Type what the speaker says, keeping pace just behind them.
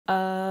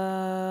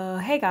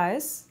Hey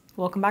guys,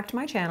 welcome back to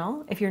my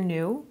channel. If you're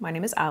new, my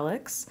name is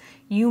Alex.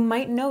 You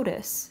might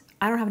notice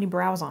I don't have any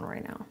brows on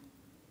right now.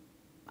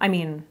 I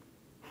mean,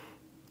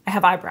 I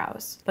have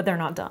eyebrows, but they're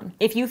not done.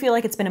 If you feel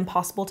like it's been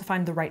impossible to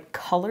find the right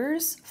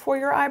colors for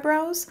your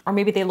eyebrows, or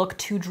maybe they look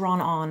too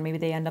drawn on, maybe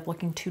they end up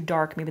looking too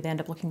dark, maybe they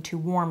end up looking too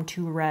warm,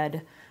 too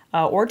red,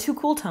 or too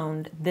cool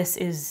toned, this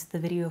is the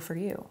video for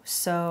you.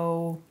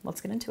 So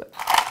let's get into it.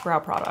 Brow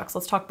products.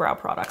 Let's talk brow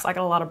products. I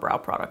got a lot of brow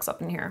products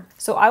up in here.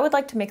 So I would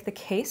like to make the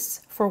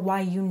case for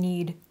why you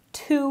need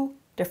two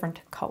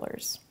different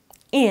colors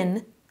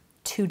in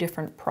two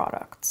different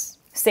products.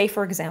 Say,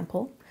 for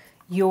example,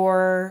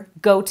 your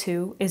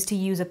go-to is to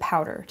use a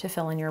powder to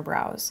fill in your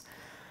brows.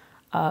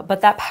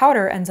 But that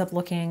powder ends up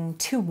looking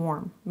too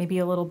warm, maybe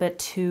a little bit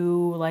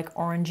too like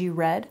orangey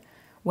red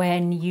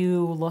when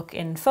you look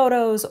in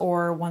photos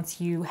or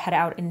once you head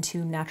out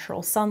into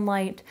natural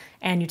sunlight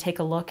and you take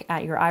a look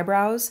at your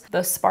eyebrows.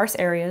 The sparse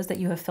areas that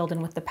you have filled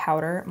in with the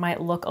powder might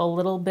look a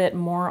little bit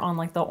more on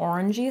like the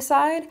orangey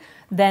side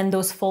than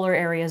those fuller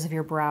areas of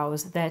your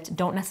brows that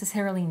don't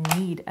necessarily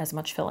need as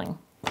much filling.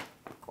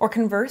 Or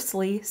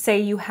conversely, say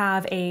you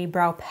have a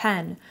brow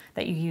pen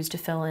that you use to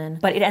fill in,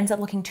 but it ends up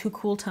looking too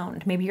cool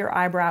toned. Maybe your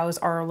eyebrows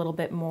are a little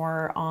bit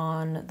more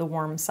on the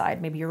warm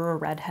side. Maybe you're a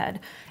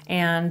redhead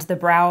and the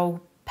brow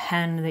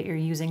pen that you're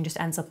using just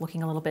ends up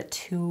looking a little bit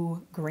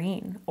too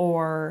green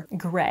or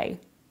gray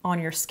on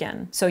your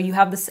skin. So you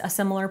have a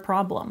similar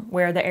problem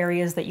where the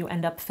areas that you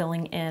end up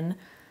filling in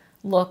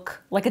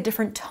look like a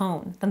different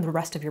tone than the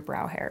rest of your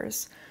brow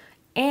hairs.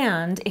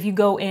 And if you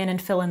go in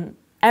and fill in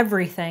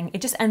everything,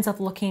 it just ends up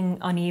looking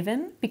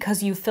uneven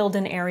because you've filled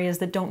in areas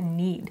that don't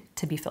need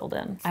to be filled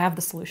in. I have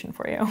the solution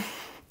for you.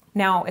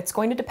 Now, it's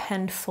going to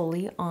depend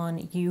fully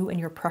on you and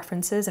your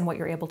preferences and what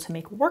you're able to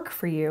make work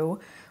for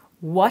you,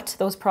 what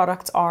those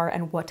products are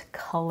and what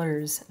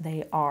colors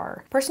they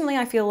are. Personally,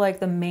 I feel like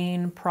the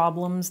main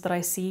problems that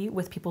I see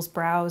with people's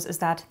brows is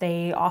that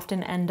they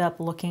often end up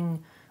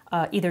looking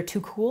either too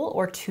cool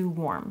or too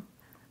warm.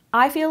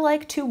 I feel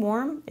like too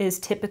warm is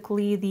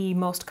typically the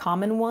most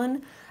common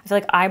one. I feel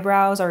like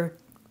eyebrows are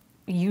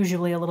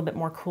usually a little bit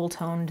more cool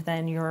toned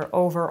than your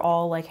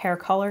overall like hair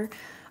color.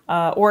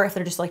 Or if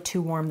they're just like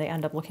too warm, they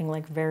end up looking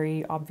like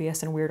very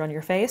obvious and weird on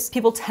your face.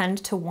 People tend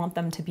to want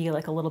them to be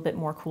like a little bit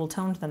more cool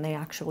toned than they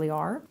actually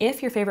are.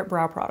 If your favorite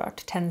brow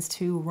product tends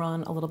to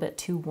run a little bit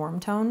too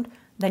warm toned,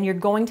 then you're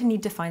going to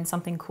need to find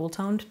something cool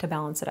toned to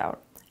balance it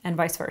out. And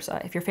vice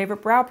versa. If your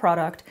favorite brow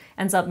product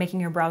ends up making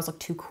your brows look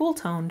too cool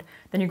toned,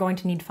 then you're going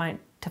to need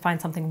to find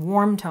something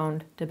warm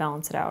toned to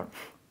balance it out.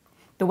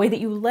 The way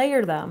that you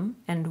layer them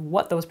and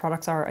what those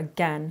products are,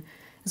 again,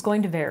 is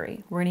going to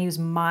vary. We're gonna use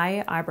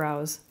my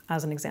eyebrows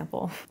as an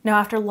example. Now,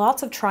 after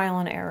lots of trial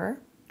and error,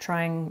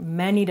 trying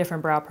many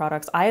different brow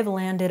products, I have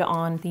landed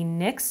on the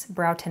NYX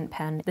Brow Tint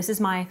Pen. This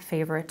is my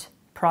favorite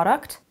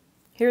product.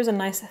 Here's a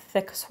nice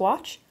thick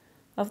swatch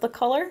of the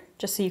color,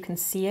 just so you can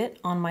see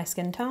it on my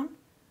skin tone.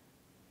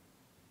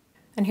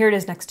 And here it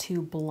is next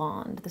to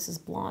Blonde. This is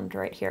Blonde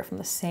right here from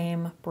the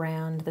same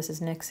brand. This is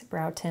NYX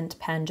Brow Tint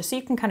Pen, just so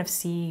you can kind of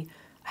see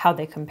how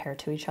they compare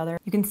to each other.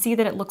 You can see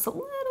that it looks a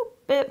little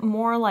bit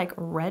more like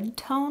red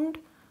toned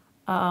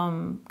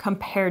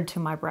compared to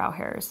my brow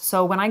hairs.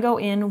 So when I go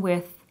in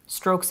with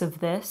strokes of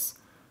this,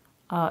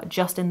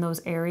 just in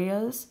those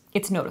areas,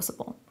 it's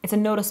noticeable. It's a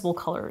noticeable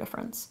color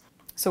difference.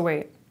 So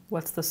wait,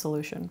 what's the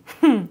solution?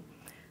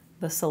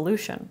 The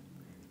solution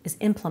is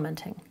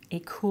implementing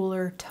a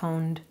cooler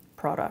toned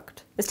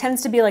product. This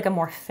tends to be like a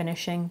more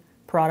finishing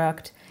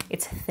product.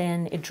 It's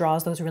thin, it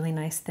draws those really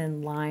nice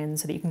thin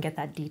lines so that you can get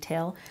that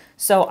detail.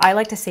 So I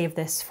like to save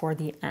this for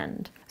the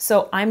end.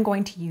 So I'm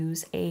going to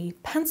use a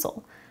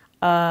pencil.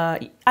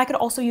 I could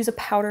also use a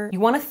powder. You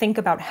want to think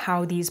about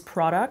how these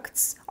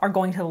products are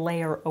going to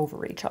layer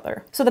over each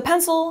other. So the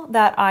pencil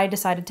that I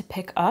decided to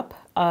pick up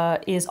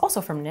is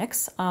also from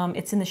NYX.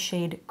 It's in the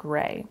shade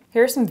Gray.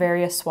 Here are some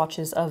various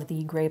swatches of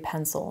the gray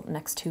pencil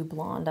next to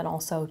Blonde and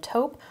also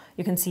Taupe.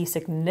 You can see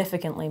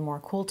significantly more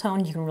cool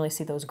toned. You can really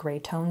see those gray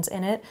tones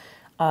in it.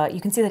 You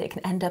can see that it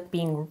can end up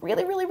being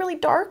really, really, really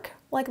dark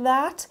like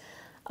that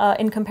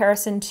in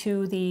comparison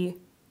to the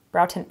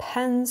brow tint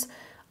pens.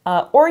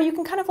 Or you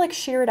can kind of like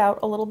sheer it out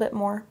a little bit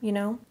more, you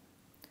know?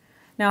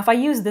 Now, if I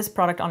use this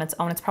product on its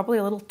own, it's probably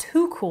a little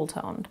too cool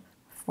toned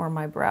for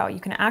my brow. You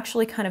can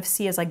actually kind of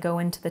see as I go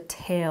into the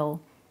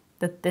tail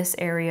that this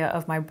area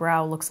of my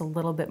brow looks a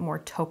little bit more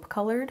taupe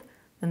colored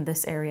than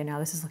this area now.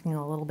 This is looking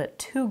a little bit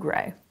too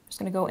gray. I'm just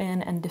gonna go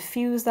in and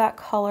diffuse that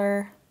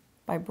color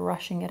by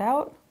brushing it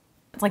out.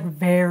 It's like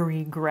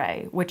very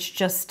gray, which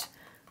just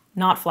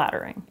not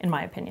flattering, in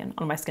my opinion,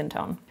 on my skin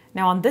tone.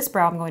 Now on this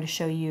brow, I'm going to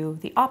show you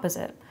the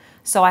opposite.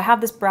 So I have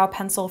this brow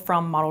pencil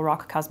from Velour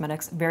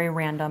Cosmetics, very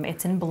random.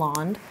 It's in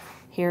Blonde.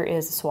 Here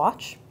is a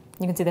swatch.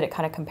 You can see that it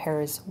kind of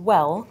compares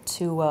well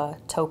to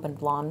Taupe and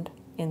Blonde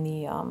in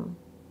the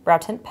brow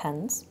tint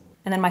pens.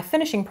 And then my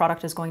finishing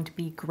product is going to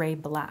be Gray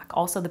Black,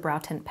 also the brow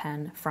tint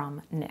pen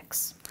from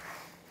NYX.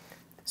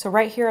 So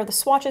right here are the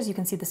swatches. You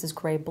can see this is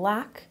Gray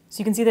Black. So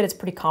you can see that it's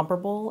pretty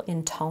comparable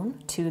in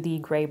tone to the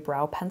Gray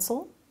Brow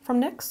Pencil from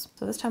from NYX.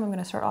 So this time I'm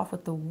gonna start off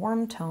with the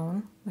warm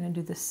tone. I'm gonna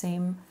do the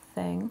same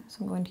thing. So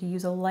I'm going to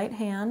use a light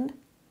hand.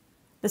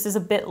 This is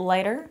a bit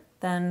lighter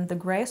than the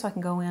gray, so I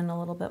can go in a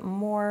little bit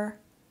more.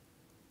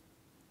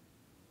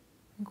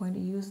 I'm going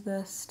to use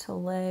this to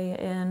lay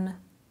in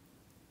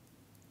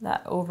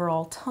that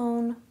overall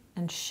tone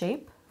and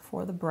shape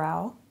for the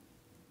brow.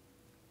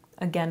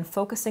 Again,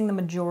 focusing the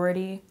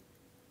majority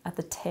at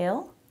the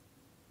tail,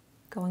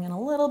 going in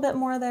a little bit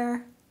more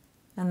there,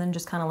 and then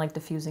just kind of like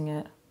diffusing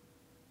it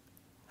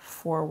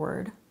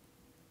forward.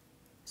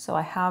 So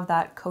I have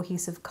that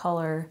cohesive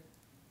color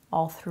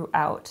all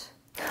throughout.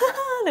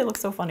 They look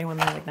so funny when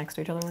they're like next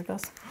to each other like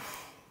this.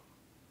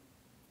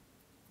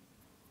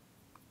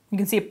 You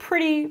can see a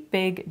pretty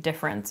big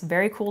difference.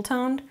 Very cool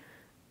toned,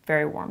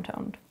 very warm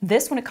toned.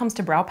 This, when it comes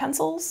to brow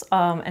pencils,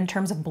 in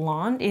terms of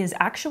blonde, is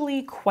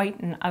actually quite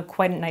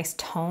a nice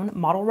tone.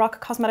 Model Rock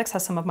Cosmetics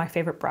has some of my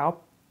favorite brow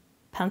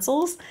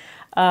pencils.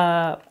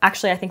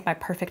 Actually, I think my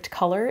perfect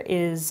color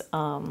is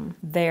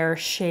their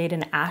shade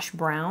in ash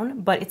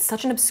brown, but it's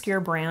such an obscure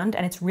brand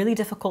and it's really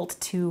difficult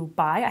to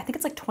buy. I think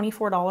it's like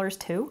 $24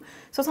 too,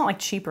 so it's not like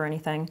cheap or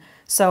anything.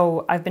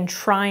 So I've been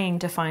trying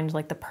to find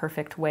like the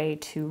perfect way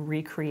to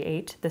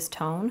recreate this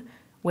tone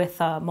with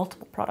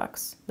multiple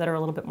products that are a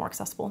little bit more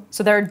accessible.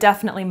 So there are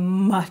definitely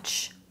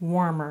much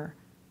warmer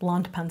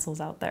blonde pencils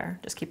out there.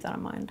 Just keep that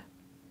in mind.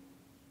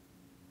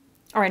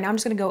 All right, now I'm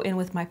just gonna go in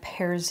with my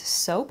Pears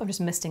soap. I'm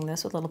just misting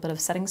this with a little bit of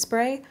setting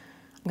spray.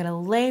 I'm gonna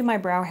lay my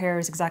brow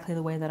hairs exactly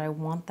the way that I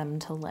want them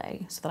to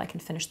lay so that I can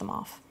finish them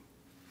off.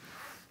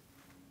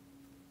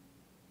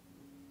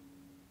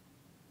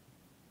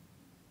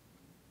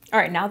 All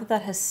right, now that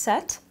that has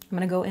set, I'm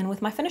gonna go in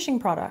with my finishing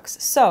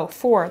products. So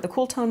for the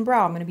cool tone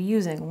brow, I'm gonna be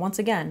using, once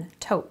again,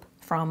 Taupe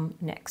from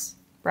NYX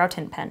Brow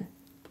Tint Pen.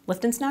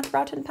 Lift and Snatch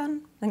Brow Tint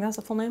Pen, I think that's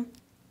the full name.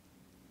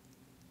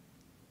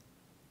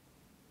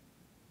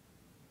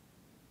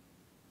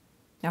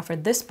 Now for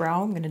this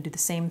brow, I'm gonna do the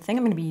same thing.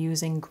 I'm gonna be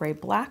using Gray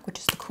Black, which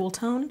is the cool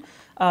tone.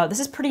 This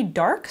is pretty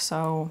dark,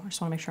 so I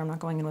just wanna make sure I'm not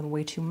going in with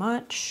way too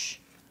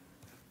much.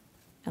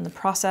 And the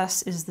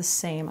process is the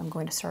same. I'm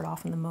going to start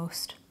off in the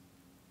most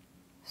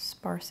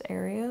sparse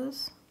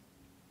areas.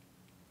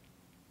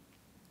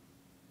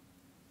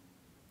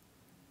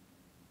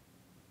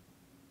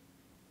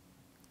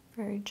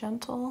 Very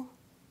gentle.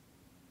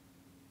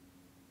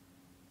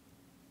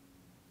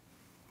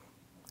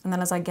 And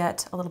then as I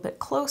get a little bit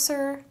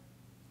closer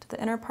to the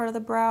inner part of the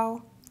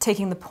brow,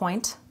 taking the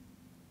point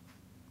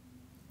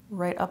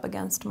right up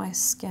against my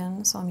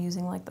skin. So I'm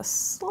using like the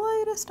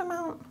slightest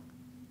amount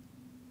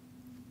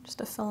just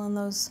to fill in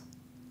those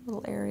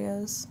little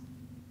areas.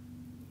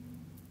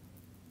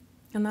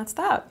 And that's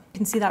that. You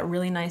can see that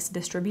really nice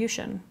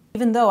distribution.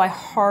 Even though I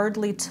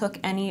hardly took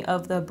any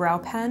of the brow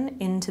pen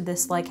into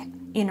this like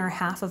inner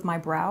half of my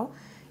brow,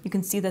 you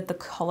can see that the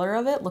color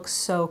of it looks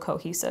so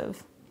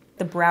cohesive.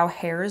 The brow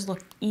hairs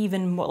look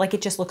even more, like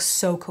it just looks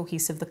so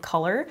cohesive, the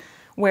color.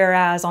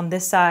 Whereas on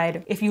this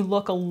side, if you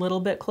look a little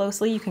bit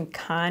closely, you can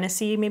kind of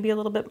see maybe a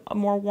little bit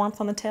more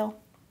warmth on the tail.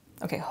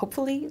 Okay,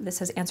 hopefully this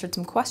has answered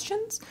some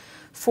questions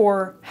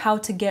for how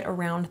to get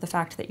around the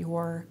fact that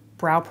your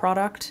brow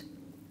product,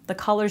 the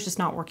color's just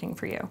not working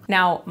for you.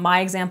 Now,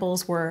 my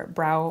examples were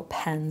brow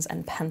pens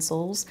and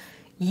pencils.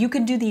 You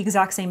could do the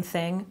exact same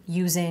thing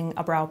using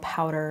a brow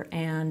powder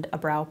and a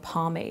brow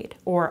pomade,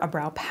 or a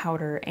brow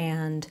powder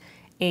and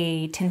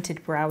a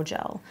tinted brow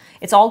gel.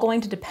 It's all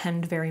going to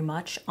depend very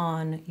much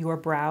on your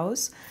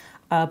brows,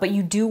 but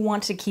you do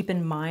want to keep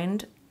in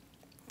mind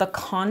the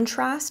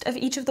contrast of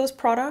each of those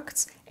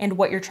products and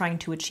what you're trying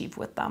to achieve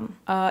with them.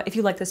 If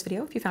you like this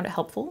video, if you found it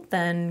helpful,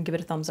 then give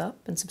it a thumbs up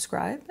and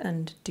subscribe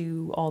and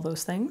do all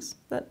those things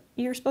that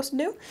you're supposed to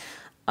do.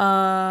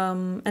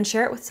 And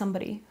share it with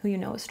somebody who you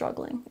know is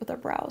struggling with their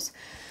brows.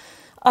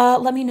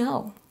 Let me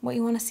know what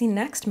you want to see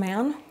next,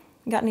 man.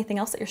 You got anything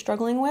else that you're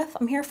struggling with?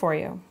 I'm here for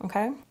you,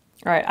 okay?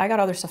 All right, I got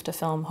other stuff to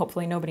film.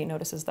 Hopefully nobody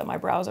notices that my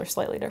brows are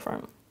slightly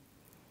different.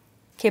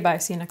 Okay, bye.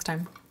 See you next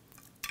time.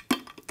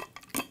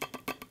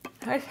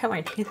 I just have my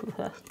teeth with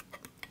this.